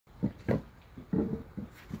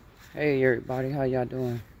Hey everybody, how y'all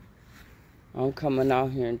doing? I'm coming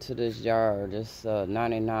out here into this yard. It's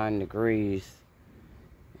 99 degrees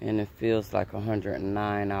and it feels like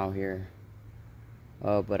 109 out here.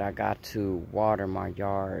 But I got to water my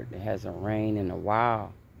yard. It hasn't rained in a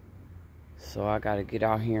while, so I got to get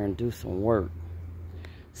out here and do some work.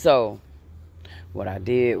 So what I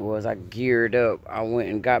did was I geared up. I went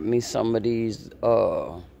and got me some of these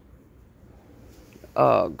garden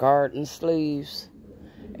sleeves.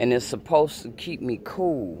 And it's supposed to keep me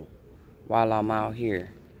cool while I'm out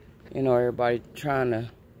here. You know, everybody trying to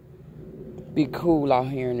be cool out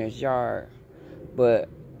here in this yard. But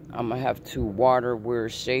I'm going to have to water where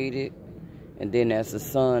it's shaded. And then as the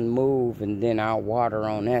sun moves, and then I'll water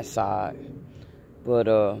on that side. But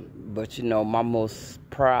you know, my most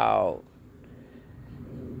proud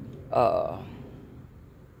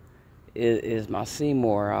is my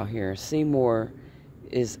Seymour out here. Seymour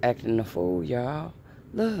is acting a fool, y'all.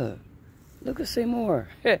 Look at Seymour.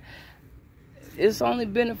 It's only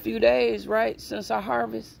been a few days, right, since I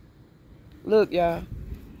harvest. Look, y'all.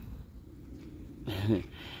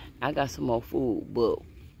 I got some more food, but,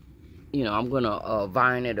 you know, I'm going to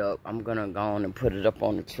vine it up. I'm going to go on and put it up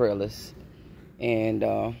on the trellis. And,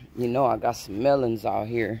 you know, I got some melons out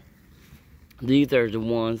here. These are the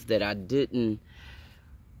ones that I didn't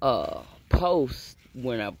post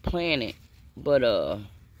when I planted, but,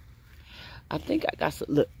 I think I got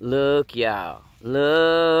some, look, y'all.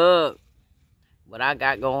 Look what I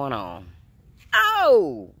got going on.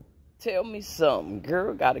 Oh, tell me something.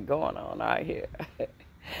 Girl got it going on out here.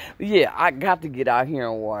 Yeah, I got to get out here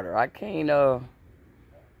and water. I can't,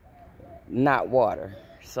 not water.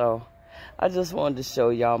 So, I just wanted to show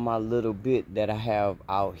y'all my little bit that I have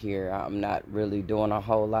out here. I'm not really doing a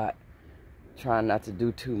whole lot. Trying not to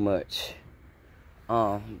do too much.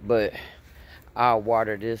 But I'll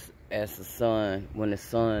water this as the sun, when the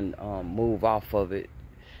sun move off of it,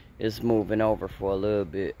 it's moving over for a little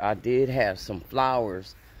bit. I did have some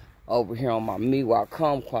flowers over here on my Miwok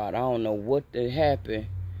kumquat. I don't know what did happen.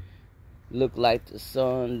 Look like the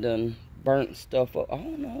sun done burnt stuff up. I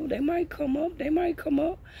don't know. They might come up. They might come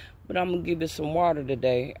up. But I'm going to give it some water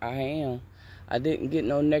today. I am. I didn't get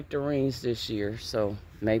no nectarines this year, so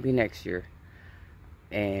maybe next year.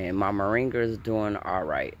 And my moringa is doing all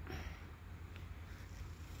right.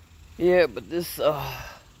 Yeah, but this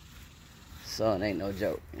sun ain't no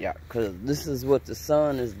joke. Yeah, because this is what the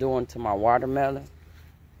sun is doing to my watermelon.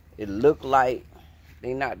 It look like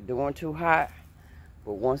they not doing too hot,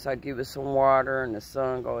 but once I give it some water and the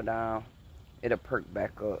sun go down, it'll perk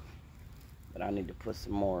back up. But I need to put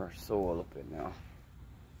some more soil up in now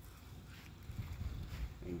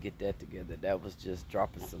and get that together. That was just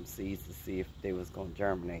dropping some seeds to see if they was gonna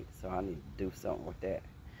germinate, so I need to do something with that.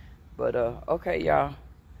 But okay, y'all.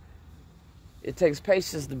 It takes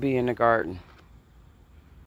patience to be in the garden.